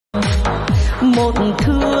Một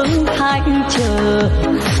thương thanh chờ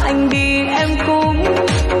anh đi em cũng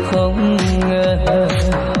không ngờ,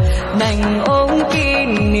 đành ôm kỷ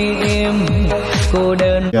niệm cô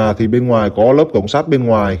đơn. Nhà thì bên ngoài có lớp cổng sắt bên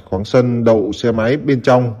ngoài, khoảng sân đậu xe máy bên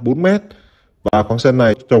trong 4 mét. Và khoảng sân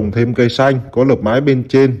này trồng thêm cây xanh, có lợp mái bên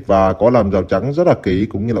trên và có làm rào chắn rất là kỹ,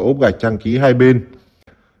 cũng như là ốp gạch trang trí hai bên.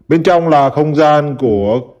 Bên trong là không gian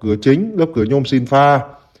của cửa chính, lớp cửa nhôm xin pha.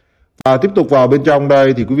 Và tiếp tục vào bên trong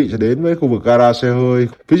đây thì quý vị sẽ đến với khu vực gara xe hơi.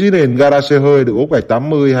 Phía dưới nền gara xe hơi được ốp gạch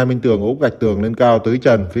 80, hai bên tường ốp gạch tường lên cao tới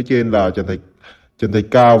trần. Phía trên là trần thạch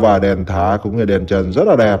cao và đèn thả cũng như đèn trần rất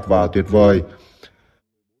là đẹp và tuyệt vời.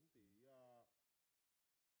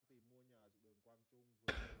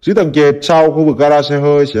 Dưới tầng trệt sau khu vực gara xe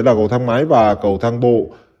hơi sẽ là cầu thang máy và cầu thang bộ.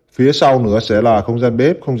 Phía sau nữa sẽ là không gian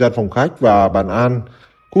bếp, không gian phòng khách và bàn ăn.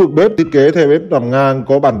 Khu vực bếp thiết kế theo bếp nằm ngang,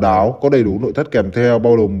 có bàn đảo, có đầy đủ nội thất kèm theo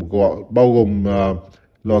bao gồm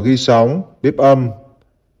lò ghi sóng, bếp âm,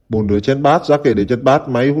 bồn rửa chén bát, giá kệ để chén bát,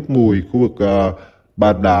 máy hút mùi. Khu vực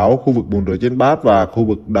bàn đảo, khu vực bồn rửa chén bát và khu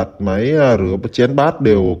vực đặt máy rửa chén bát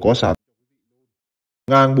đều có sẵn.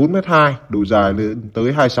 Ngang 4m2, độ dài lên tới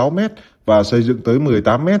 26m và xây dựng tới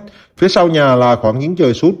 18m. Phía sau nhà là khoảng giếng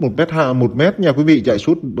trời suốt 1m nha quý vị, chạy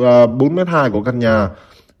suốt 4m2 của căn nhà.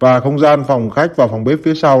 Và không gian phòng khách và phòng bếp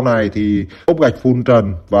phía sau này thì ốp gạch phun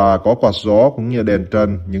trần và có quạt gió cũng như đèn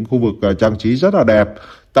trần, những khu vực trang trí rất là đẹp,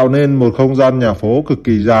 tạo nên một không gian nhà phố cực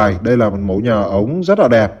kỳ dài. Đây là một mẫu nhà ống rất là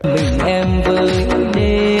đẹp. Mình em với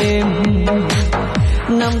đêm,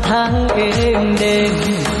 năm tháng êm đềm,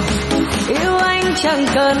 yêu anh chẳng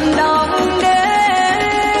cần đong đếm,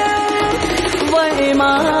 vậy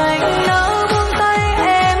mà anh đã buông tay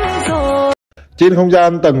em rồi. Trên không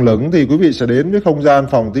gian tầng lửng thì quý vị sẽ đến với không gian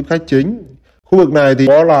phòng tiếp khách chính. Khu vực này thì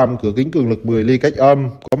có làm cửa kính cường lực 10 ly cách âm,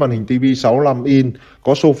 có màn hình TV 65 inch,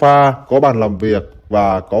 có sofa, có bàn làm việc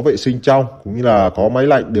và có vệ sinh trong, cũng như là có máy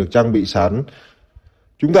lạnh được trang bị sẵn.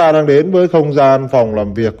 Chúng ta đang đến với không gian phòng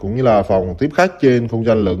làm việc cũng như là phòng tiếp khách trên không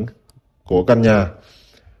gian lửng của căn nhà.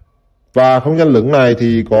 Và không gian lửng này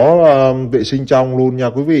thì có vệ sinh trong luôn nha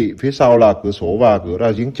quý vị. Phía sau là cửa sổ và cửa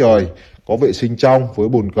ra giếng trời. Có vệ sinh trong với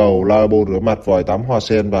bồn cầu, lavabo rửa mặt, vòi tắm hoa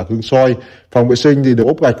sen và gương soi. Phòng vệ sinh thì được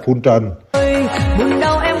ốp gạch phun trần. Buồn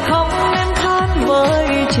đau em khóc em than với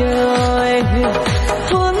trời,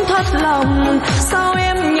 thương thất lòng sao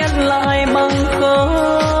em nhận lại bằng không,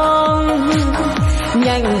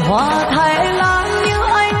 nhành hoa thay lá như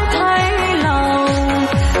anh thay lòng,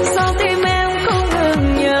 sao tim em không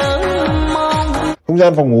ngừng nhớ mong. Không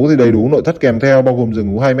gian phòng ngủ thì đầy đủ nội thất kèm theo, bao gồm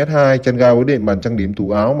giường ngủ 2m2, chăn ga với đệm, bàn trang điểm,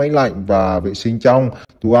 tủ áo, máy lạnh và vệ sinh trong.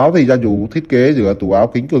 Tủ áo thì gia chủ thiết kế giữa tủ áo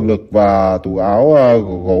kính cường lực và tủ áo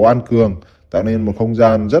gỗ an cường, tạo nên một không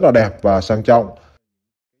gian rất là đẹp và sang trọng.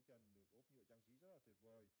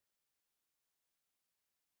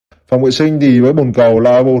 Phòng vệ sinh thì với bồn cầu,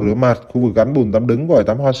 lavabo rửa mặt, khu vực gắn bồn tắm đứng, vòi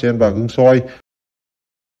tắm hoa sen và gương soi.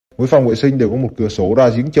 Mỗi phòng vệ sinh đều có một cửa sổ ra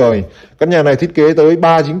giếng trời. Căn nhà này thiết kế tới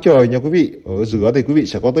 3 giếng trời nha quý vị. Ở giữa thì quý vị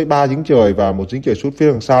sẽ có tới 3 giếng trời và một giếng trời suốt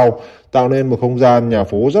phía đằng sau, tạo nên một không gian nhà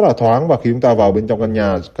phố rất là thoáng. Và khi chúng ta vào bên trong căn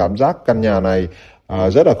nhà, cảm giác căn nhà này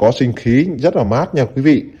rất là có sinh khí, rất là mát nha quý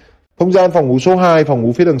vị. Không gian phòng ngủ số 2, phòng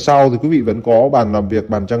ngủ phía đằng sau thì quý vị vẫn có bàn làm việc,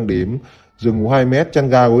 bàn trang điểm, giường ngủ 2m, chăn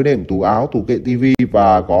ga gối đệm, tủ áo, tủ kệ tivi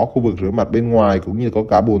và có khu vực rửa mặt bên ngoài, cũng như có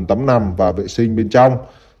cả bồn tắm nằm và vệ sinh bên trong,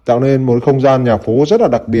 tạo nên một không gian nhà phố rất là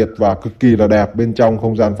đặc biệt và cực kỳ là đẹp bên trong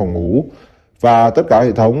không gian phòng ngủ. Và tất cả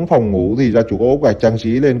hệ thống phòng ngủ thì gia chủ có ốp gạch trang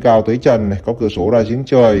trí lên cao tới trần này, có cửa sổ ra giếng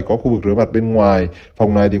trời, có khu vực rửa mặt bên ngoài.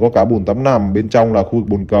 Phòng này thì có cả bồn tắm nằm, bên trong là khu vực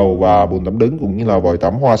bồn cầu và bồn tắm đứng cũng như là vòi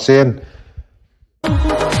tắm hoa sen.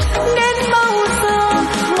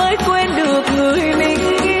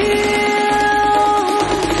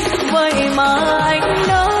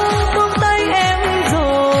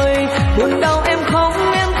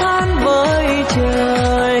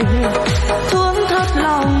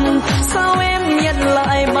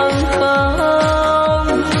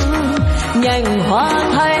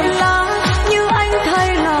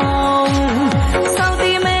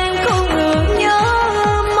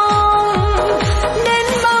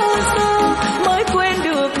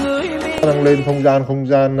 Đang lên không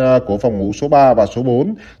gian của phòng ngủ số 3 và số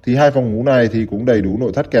 4 thì hai phòng ngủ này thì cũng đầy đủ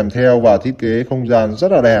nội thất kèm theo và thiết kế không gian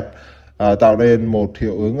rất là đẹp, tạo nên một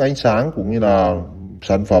hiệu ứng ánh sáng cũng như là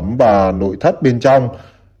sản phẩm và nội thất bên trong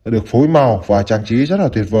được phối màu và trang trí rất là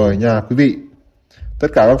tuyệt vời nha quý vị. Tất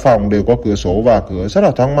cả các phòng đều có cửa sổ và cửa rất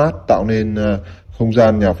là thoáng mát, tạo nên không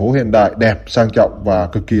gian nhà phố hiện đại, đẹp, sang trọng và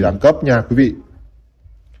cực kỳ đẳng cấp nha quý vị.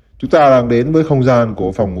 Chúng ta đang đến với không gian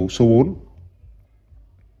của phòng ngủ số 4.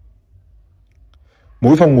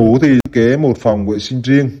 Mỗi phòng ngủ thì thiết kế một phòng vệ sinh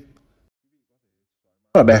riêng.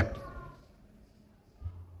 là đẹp.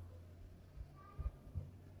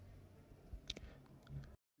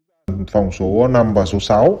 Phòng số 5 và số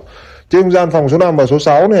 6. Trên không gian phòng số 5 và số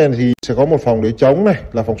 6 này thì sẽ có một phòng để trống này,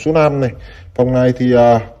 là phòng số 5 này. Phòng này thì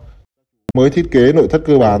mới thiết kế nội thất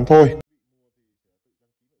cơ bản thôi.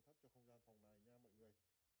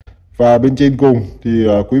 Và bên trên cùng thì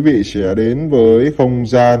quý vị sẽ đến với không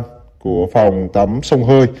gian của phòng tắm xông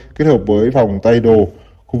hơi kết hợp với phòng tay đồ,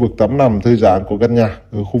 khu vực tắm nằm thư giãn của căn nhà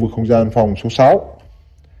ở khu vực không gian phòng số 6.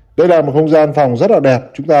 Đây là một không gian phòng rất là đẹp.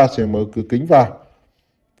 Chúng ta sẽ mở cửa kính vào.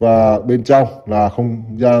 Và bên trong là không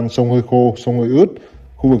gian xông hơi khô, xông hơi ướt,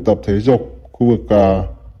 khu vực tập thể dục, khu vực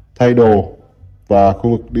thay đồ và khu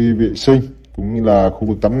vực đi vệ sinh cũng như là khu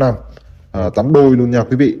vực tắm nằm, tắm đôi luôn nha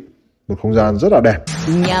quý vị. Một không gian rất là đẹp.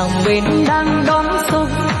 Nhà bên đang đón xuân,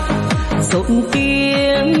 rộn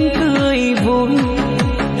tiếng cười vui.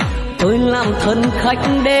 Tôi làm thân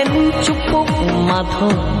khách đến chúc phúc mà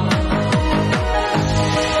thôi.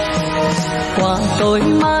 Quà tôi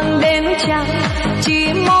mang đến chàng chỉ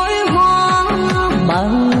mỗi hoa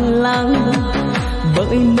bằng lăng,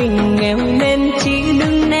 bởi mình nghèo nên chỉ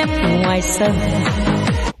đứng nép ngoài sân.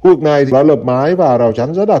 Khu vực này thì đã lợp mái và rào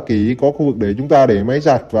chắn rất là kỹ, có khu vực để chúng ta để máy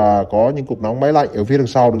giặt và có những cục nóng máy lạnh ở phía đằng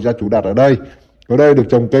sau được gia chủ đặt ở đây. Ở đây được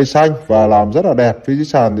trồng cây xanh và làm rất là đẹp. Phía dưới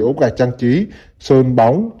sàn thì ốp gạch trang trí, sơn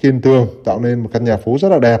bóng trên tường tạo nên một căn nhà phố rất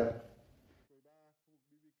là đẹp.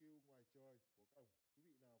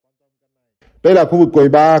 Đây là khu vực quầy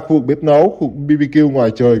bar, khu vực bếp nấu, khu vực BBQ ngoài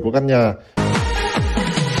trời của căn nhà.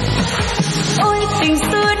 Ôi tình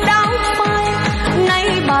xưa đã phai,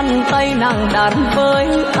 nay bàn tay nàng đàn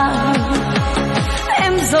với ai.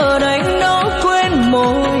 Em giờ đây nó quên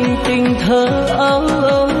môi tình thơ ấu.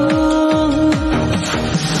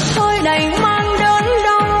 Thôi đành mang đớn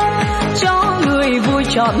đau cho người vui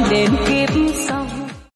trọn đến kiếp sau.